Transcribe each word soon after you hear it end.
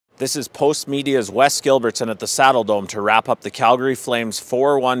This is Postmedia's Wes Gilbertson at the Saddle Dome to wrap up the Calgary Flames'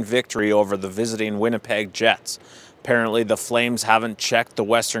 4-1 victory over the visiting Winnipeg Jets. Apparently, the Flames haven't checked the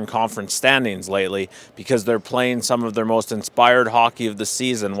Western Conference standings lately because they're playing some of their most inspired hockey of the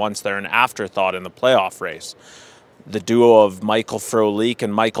season once they're an afterthought in the playoff race. The duo of Michael Frolik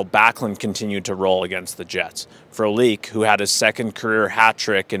and Michael Backlund continued to roll against the Jets. Frolik, who had his second career hat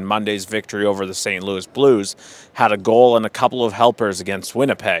trick in Monday's victory over the St. Louis Blues, had a goal and a couple of helpers against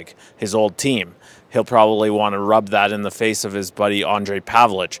Winnipeg, his old team. He'll probably want to rub that in the face of his buddy Ondrej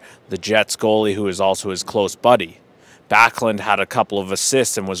Pavelec, the Jets goalie who is also his close buddy. Backlund had a couple of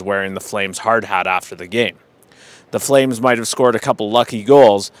assists and was wearing the Flames' hard hat after the game. The Flames might have scored a couple lucky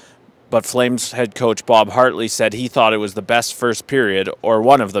goals, but Flames head coach Bob Hartley said he thought it was the best first period, or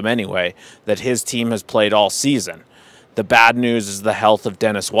one of them anyway, that his team has played all season. The bad news is the health of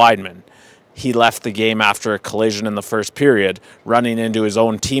Dennis Wideman. He left the game after a collision in the first period, running into his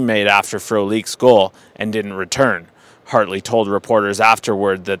own teammate after Frolik's goal, and didn't return. Hartley told reporters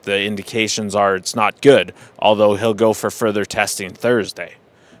afterward that the indications are it's not good, although he'll go for further testing Thursday.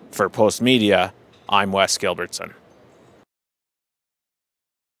 For Postmedia, I'm Wes Gilbertson.